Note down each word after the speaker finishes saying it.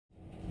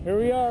Here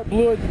we are,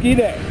 Blue Ski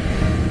Day.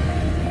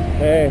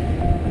 Hey,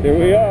 here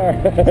we are.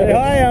 Say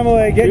hi,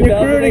 Emily. Getting your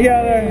crew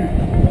together.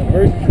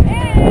 First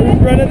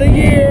run of the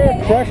year.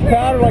 Fresh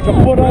powder, like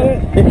a foot on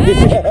it.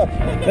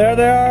 There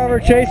they are.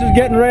 Our Chase is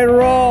getting ready to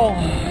roll.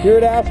 Here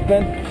at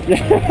Aspen.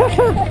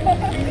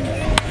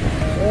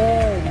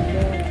 Oh,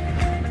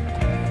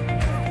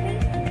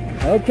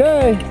 no.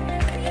 Okay.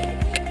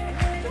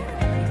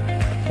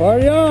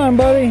 Party on,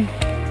 buddy.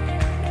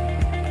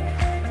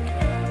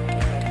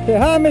 Say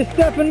hi, Miss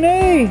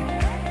Stephanie.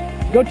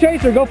 Go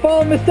chase her. Go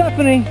follow Miss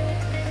Stephanie.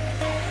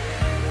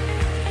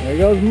 There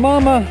goes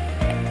Mama.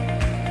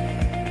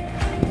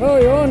 Oh,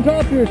 you're on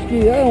top of your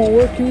ski. That don't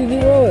work too easy,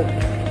 will it?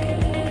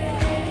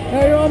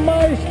 Now you're on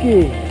my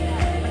ski.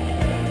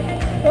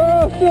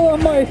 Oh, still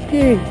on my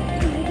ski.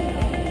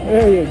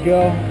 There you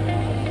go.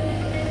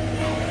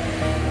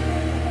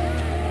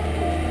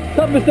 What's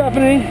up, Miss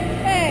Stephanie?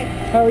 Hey.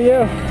 How are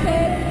you?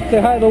 Good. Say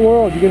hi to the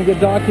world. You're going to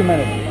get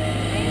documented.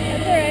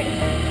 That's alright.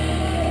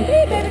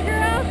 Hey, baby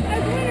girl. I was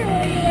wondering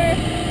where you were.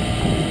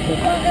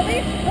 Well, at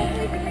least,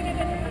 hopefully you can make it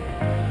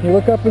in. You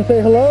look up and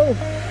say hello.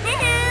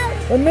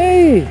 Hello. And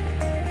me.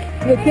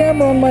 The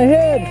camera on my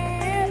head.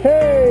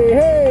 Hey,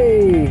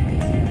 hey.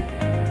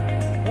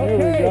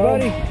 Okay,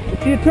 buddy.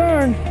 It's your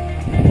turn.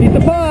 Eat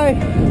the pie.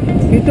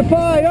 Eat the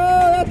pie.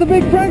 Oh, that's a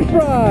big French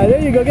fry.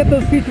 There you go. Get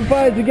those pizza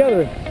pies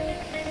together.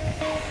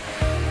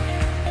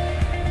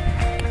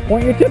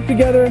 Point your tip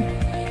together.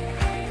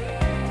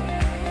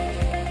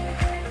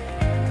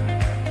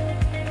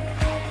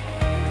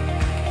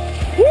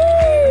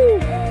 Woo!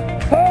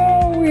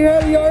 Oh, we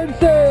had a yard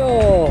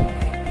sale.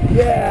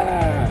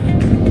 Yeah.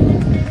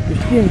 You're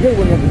skiing good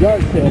when you have a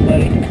yard sale,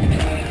 buddy.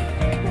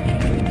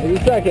 Wait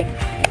a second.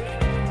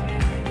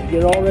 Get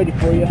it all ready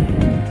for you.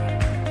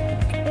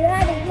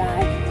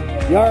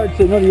 Yard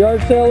sale. You know what a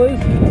yard sale is?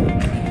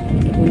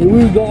 When you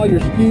lose all your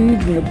skis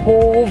and your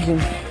poles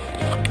and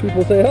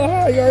people say,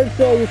 ah, yard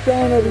sale, you're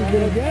selling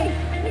everything again.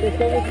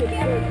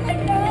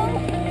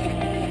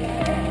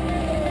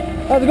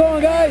 How's it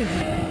going, guys?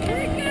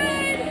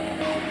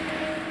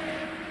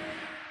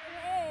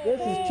 This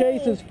is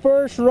Chase's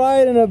first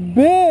ride in a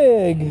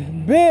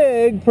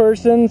big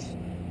person's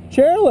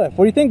chairlift.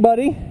 What do you think,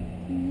 buddy?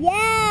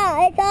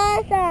 Yeah, it's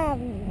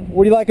awesome.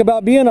 What do you like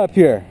about being up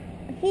here?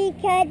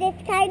 Because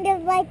it's kind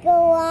of like a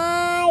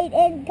ride,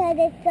 and because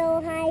it's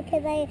so high,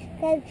 because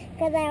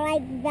I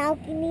like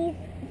balconies,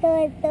 so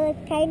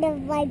it's kind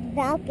of like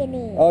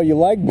balcony. Oh, you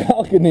like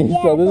balconies,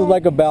 Yeah, so this is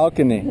like a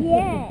balcony.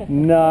 Yeah.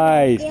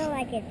 Nice. I feel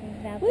like it's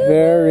a balcony.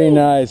 Very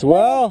nice.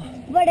 Well,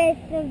 but it's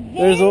a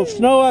there's a little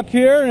snow up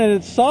here, and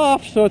it's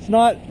soft, so it's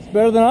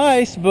better than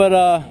ice, but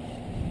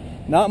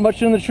not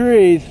much in the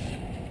trees.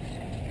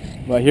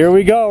 But here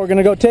we go. We're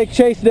gonna go take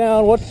Chase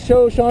down. What's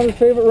Shauna's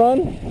favorite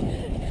run?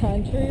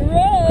 Country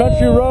Road.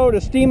 Country Road, a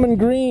steaming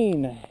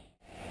green.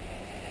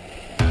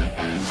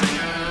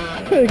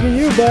 Look at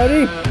you,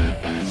 buddy.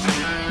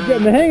 You're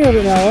getting the hang of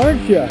it now,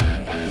 aren't you?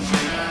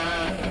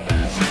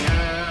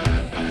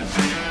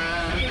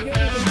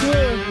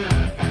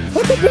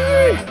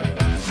 Huckleberry!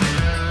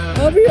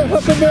 I'll be a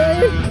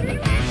huckleberry.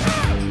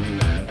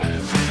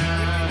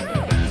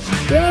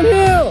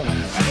 Downhill.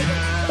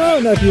 Oh,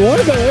 now if you want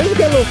to go there, you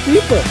got a little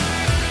steeper.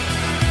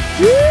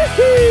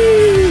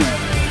 Woo-hoo!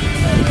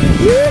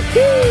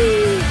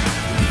 Woo-hoo!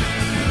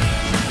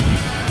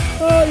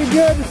 Oh, you're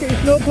good. Just get your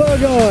snowplow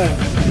going.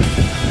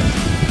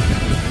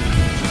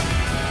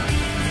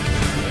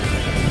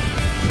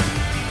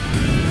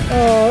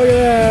 Oh, look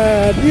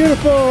at that.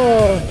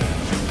 Beautiful.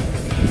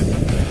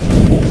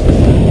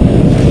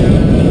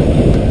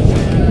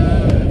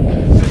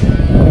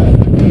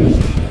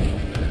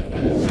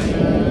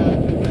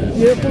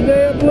 Beautiful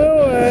day at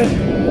Bluewood.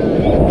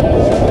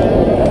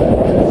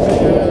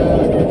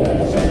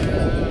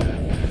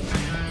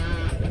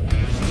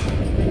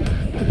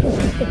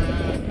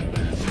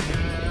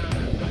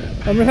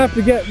 I'm gonna have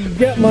to get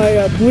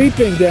my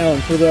bleeping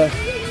down for the.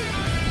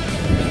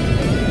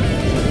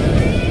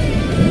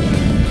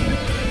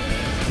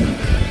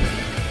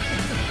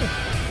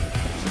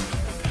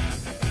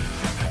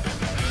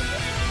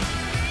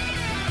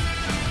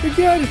 You're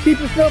good. Just keep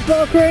the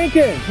snowplow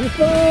cranking. You're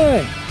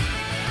fine.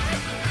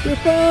 You're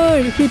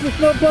fine. Just keep the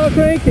snowplow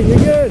cranking. You're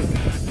good.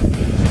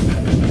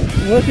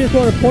 Unless you just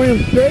want to point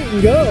them straight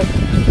and go.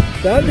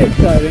 That'd be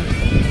exciting.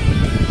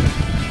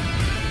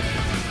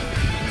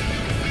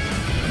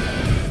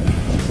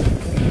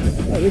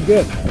 Oh, you're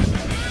good.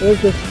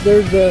 There's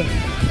the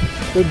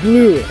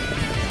blue.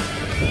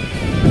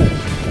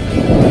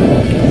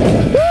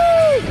 Woo!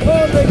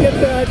 Oh, they get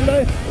that.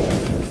 Nice.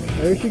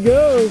 There she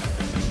goes.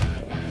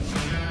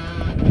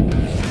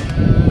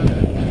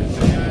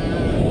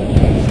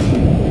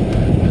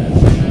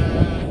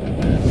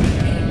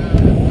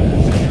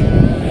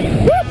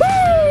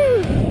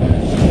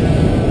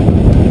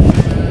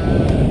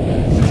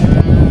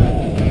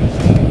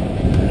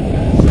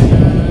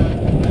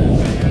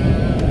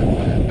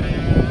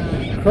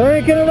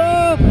 Cranking it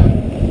up!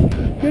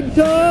 Good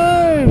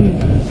times!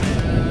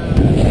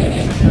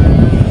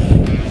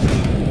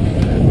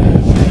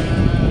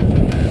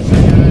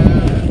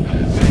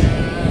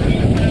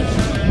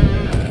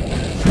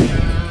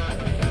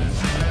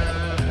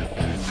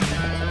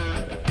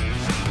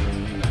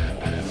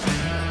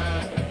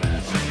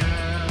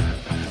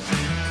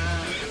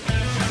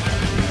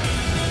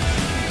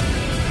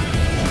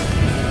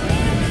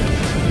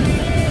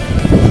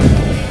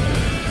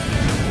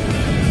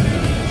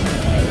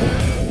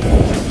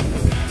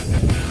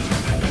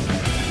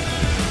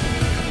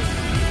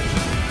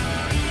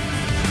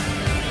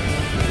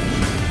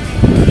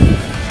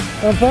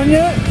 Having fun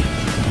yet?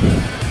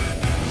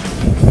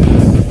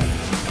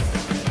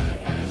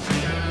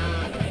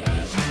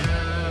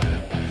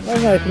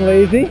 That's nice and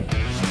lazy.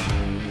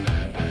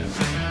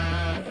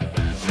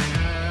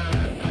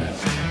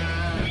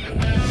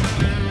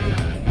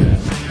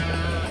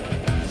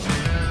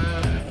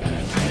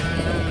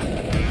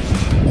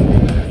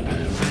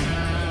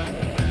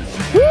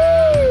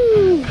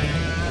 Woo!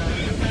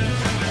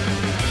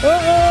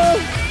 Uh-oh!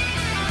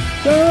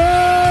 Turn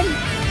around!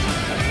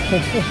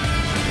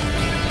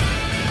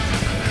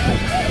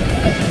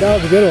 That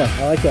was a good one. I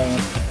like that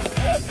one.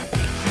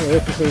 Here,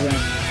 let's just put it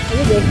down. Oh,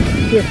 you're good.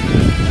 Here.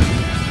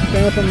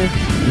 Stand up on me.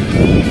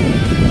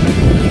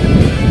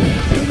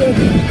 You're good.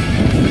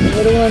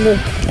 Let it under.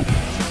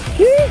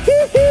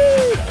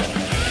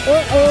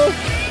 Uh-oh.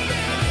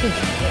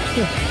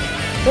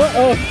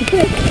 Uh-oh.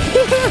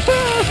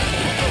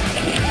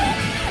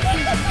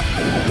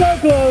 So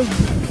close.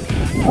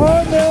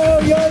 Oh no,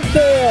 yard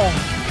sale.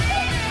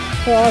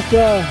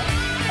 Awesome.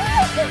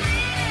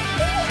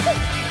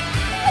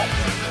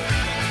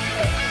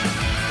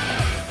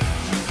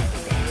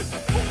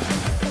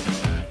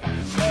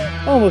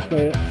 Almost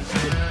made it.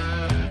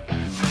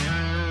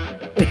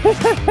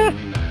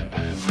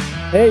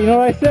 Hey, you know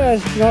what I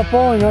said? You're not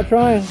falling, you're not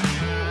trying.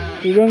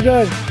 You're doing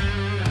good.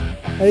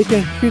 Now you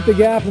can shoot the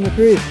gap in the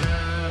crease.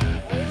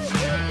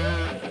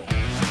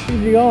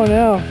 Where's you going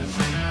now?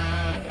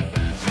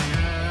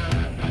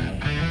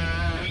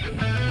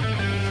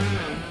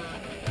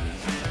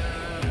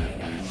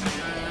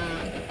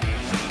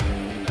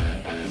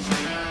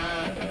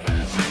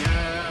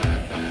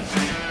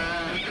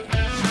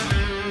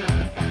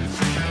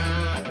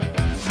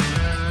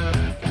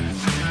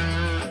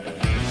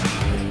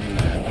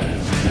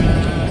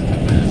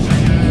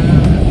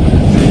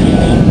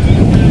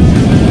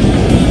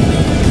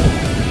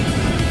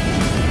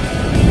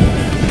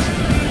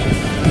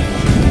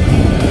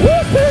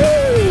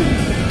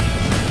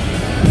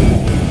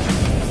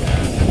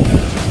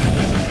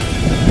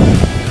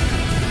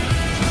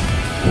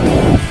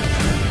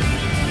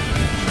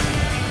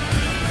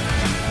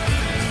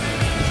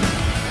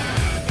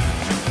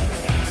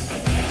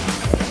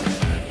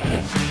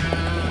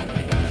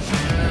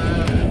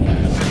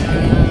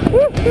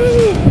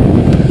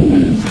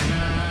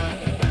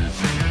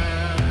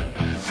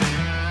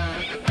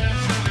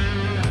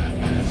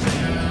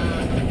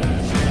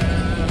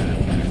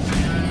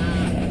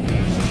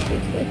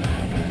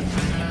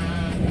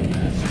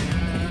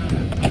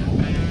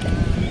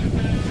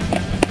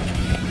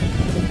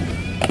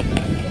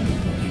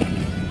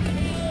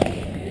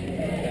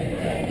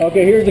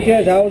 Okay, here's the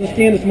catch. How was the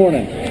skiing this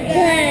morning?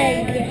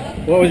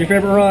 Good. What was your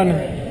favorite run?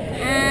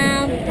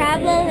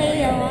 Probably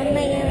the one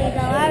where we go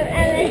out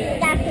and then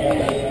stuck in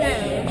the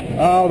ground.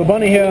 Oh, the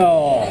bunny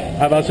hill.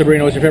 How about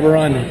Sabrina? What's your favorite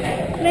run?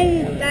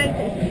 Maybe like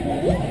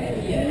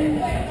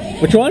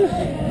Which one? the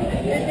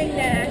thing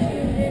that I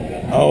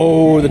did.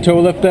 Oh, the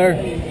toe lift there.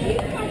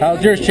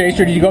 How's yours,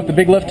 Chaser? Did you go up the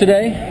big lift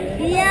today?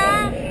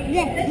 Yeah.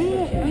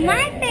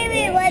 My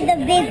favorite was the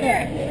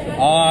bigger.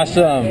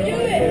 Awesome.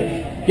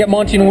 Get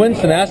Monty and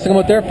Winston. Ask them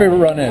what their favorite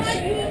run is.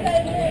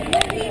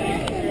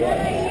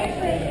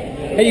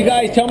 Hey, you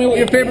guys, tell me what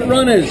your favorite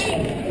run is.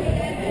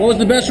 What was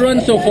the best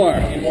run so far?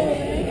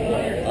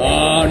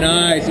 Oh,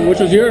 nice. And which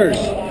was yours?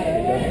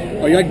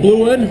 Oh, you like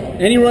Bluewood?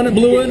 Any run at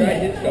Bluewood?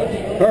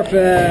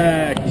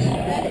 Perfect.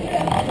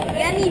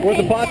 Where's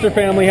the Potzer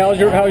family? How's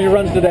your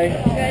runs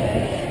today?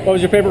 Good. What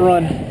was your favorite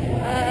run? The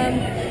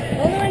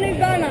only one we've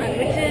gone on,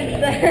 which is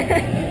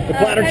The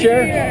platter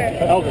chair?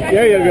 Oh,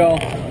 there you go.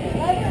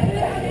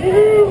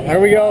 There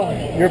we go.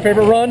 Your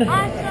favorite run?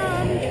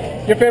 Awesome.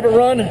 Your favorite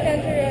run?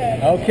 Country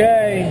road.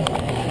 Okay.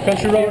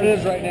 Country road it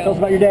is right now. Tell us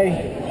about your day.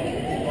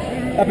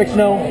 Epic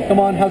snow. Come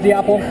on. How's the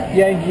apple?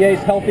 Yay. Yay.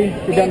 It's healthy.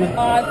 Your dentist,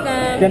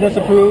 Awesome. dentist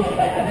approved.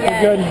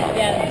 Yes. Good.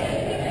 Yes.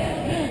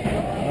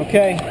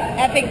 Okay.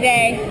 Epic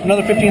day.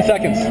 Another 15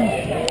 seconds.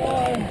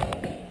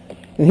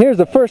 And here's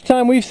the first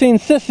time we've seen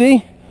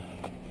Sissy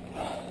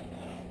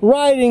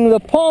riding the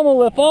pommel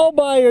lift all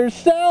by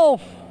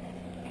herself.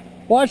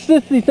 Watch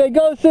Sissy. Say,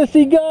 go,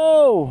 Sissy,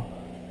 go.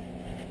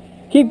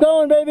 Keep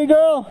going, baby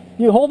girl.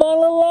 You hold on a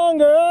little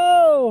longer.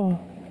 Oh.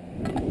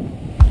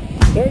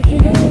 There she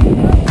goes.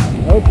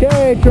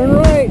 Okay, turn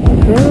right.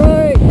 Turn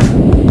right.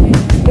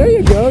 There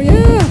you go.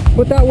 Yeah.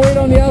 Put that weight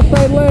on the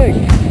outside leg.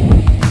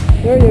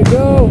 There you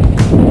go.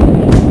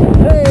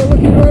 Hey, look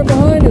who's right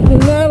behind us.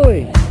 It's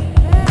Natalie.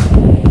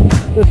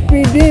 The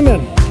speed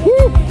demon.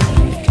 Woo.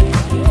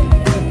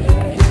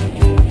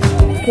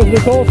 Because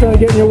Nicole's trying to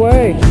get in your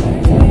way.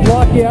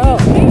 Block you out.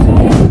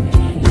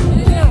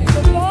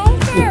 The ball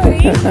fairy.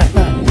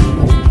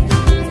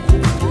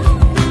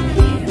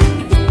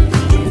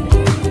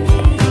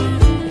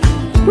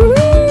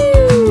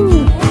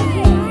 Woohoo!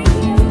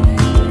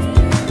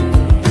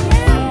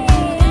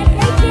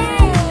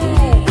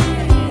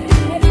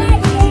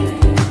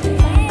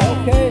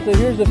 Okay, so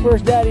here's the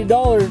first Daddy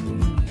Dollar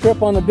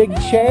trip on the big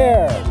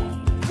chair.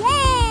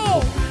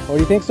 Yay! What do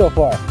you think so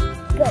far?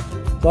 Good.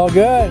 It's all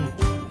good.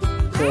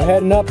 So we're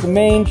heading up the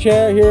main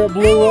chair here at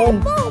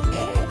Bluewood.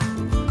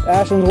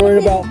 Ashlyn's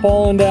worried about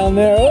falling down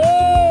there.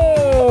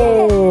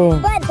 Whoa!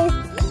 But the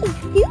skis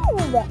too.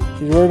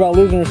 She's worried about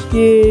losing her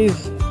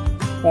skis.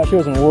 Well, she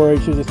wasn't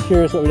worried. She was just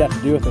curious what we'd have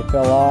to do if they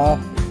fell off.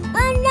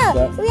 Oh no,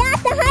 But, we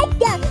have to hike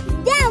down.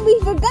 We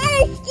forgot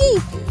our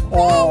skis.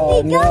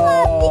 Oh, Then we go no.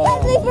 up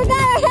because we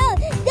forgot our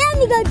helmet. Then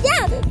we go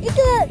down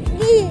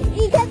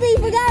because we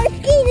forgot our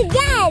skis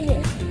again.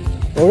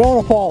 well, we don't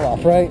want to fall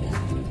off, right?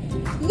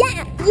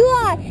 Yeah, you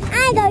are.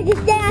 I'm going to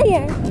stay out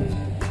here.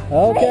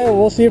 Okay, well,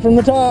 we'll see you from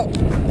the top.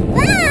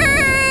 Bye!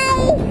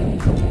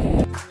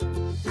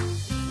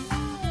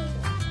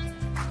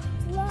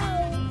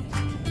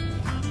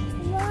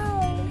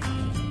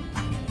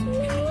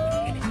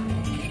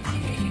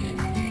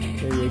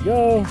 There you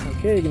go.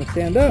 Okay, you're going to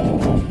stand up.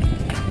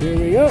 Here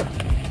we go.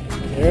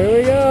 There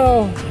we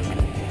go.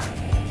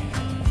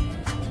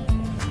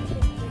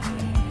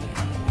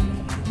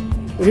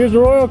 So here's the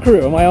royal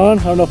crew. Am I on?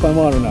 I don't know if I'm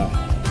on or not.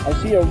 I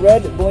see a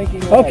red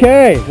blinking light.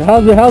 Okay, so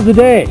how's the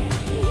day?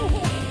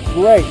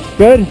 Great.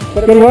 Good?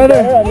 Good weather?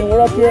 I mean, we're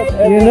up here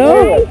every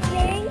day.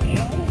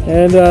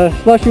 And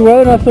slushy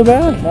weather, not so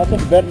bad? Not so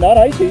bad, not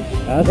icy.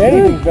 That's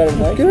anything's better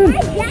than icy.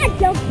 My dad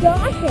jumped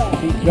off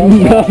it. No,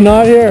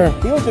 not here.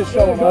 He was just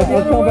showing off.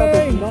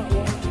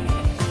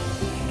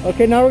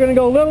 Okay, now we're going to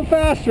go a little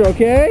faster,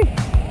 okay?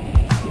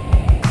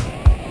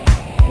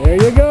 There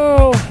you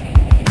go.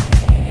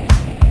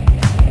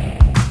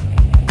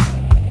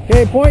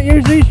 Okay, point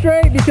your Z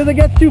straight because it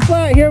gets too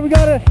flat. Here we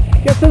got to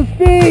get some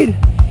speed.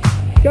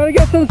 Got to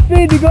get some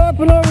speed to go up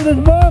and over this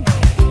bump.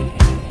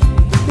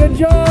 Good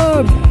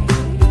job.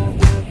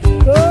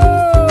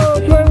 Oh,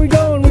 which way are we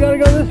going? We got to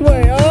go this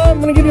way. Oh,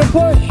 I'm going to give you a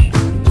push.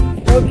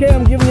 Okay,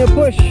 I'm giving you a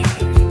push.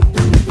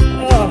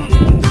 Oh,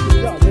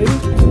 good job, baby.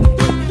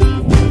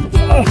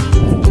 Oh,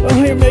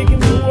 you're making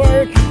me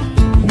work.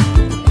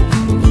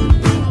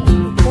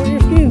 Point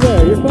your skis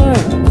there. You're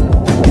fine.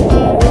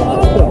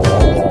 Awesome.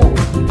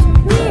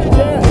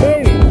 Yeah,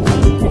 baby.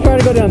 You try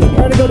to go down there.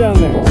 Try to go down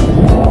there.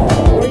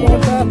 Are you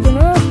going fast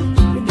enough?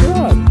 Good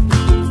job.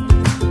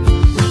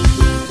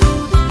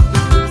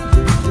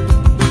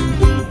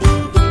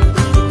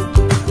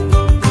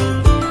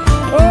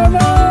 Oh no!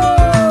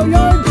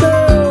 Yard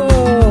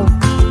sale!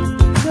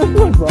 That's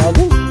no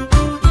problem.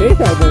 Chase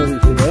had one of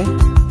these today.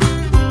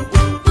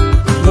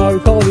 You know what we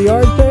call the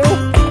yard sale?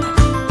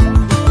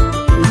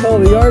 We call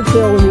the yard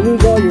sale when you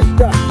lose all your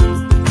stuff.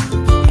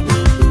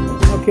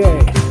 Okay,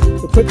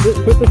 so put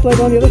this leg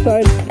on the other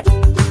side.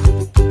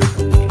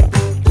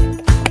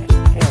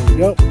 There we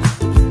go.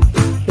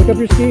 Pick up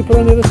your ski, put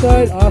on the other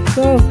side.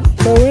 Awesome.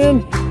 Toe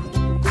in.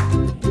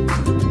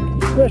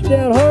 Push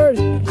down hard.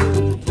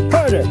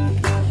 Harder.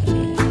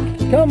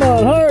 Come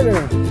on,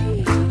 harder.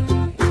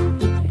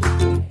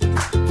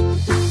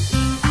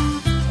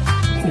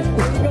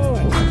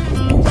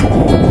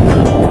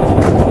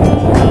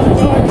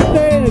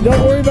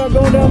 Don't worry about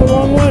going down the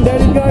wrong one.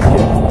 Daddy's got you.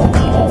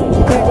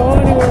 You can't go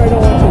anywhere I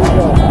don't want you to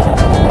go.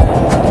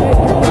 Hey,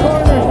 turn the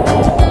corner.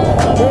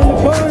 Turn the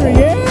corner.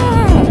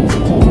 Yeah!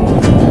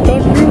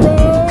 Country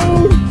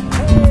road.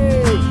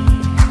 Hey!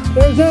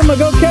 There's Emma.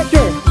 Go catch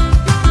her.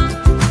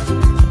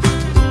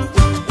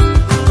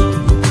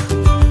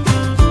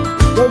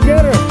 Go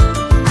get her.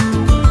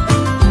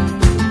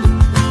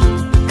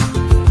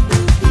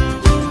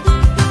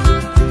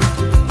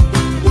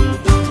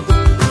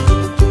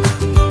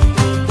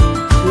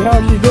 How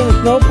she's doing a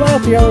snowplow.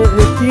 See how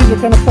her skis are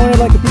kind of pointed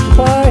like a piece of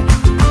pie?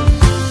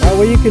 That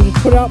way you can just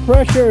put out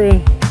pressure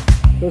and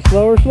go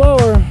slower,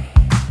 slower.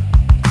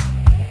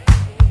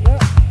 Yeah.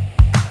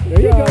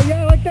 There you go.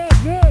 Yeah, like that.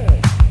 Good.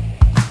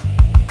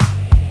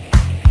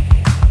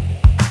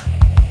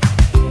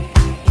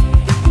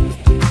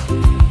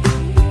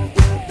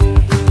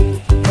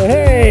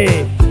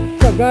 Hey,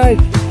 what's up, guys?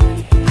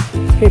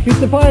 Okay,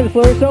 piece of pie to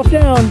slow yourself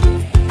down.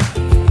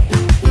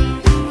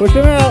 Push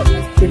him out.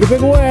 Take a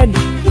big wedge.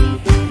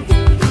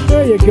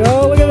 There you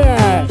go, look at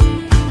that.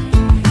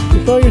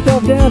 You slow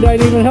yourself down, I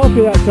didn't even help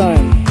you that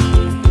time.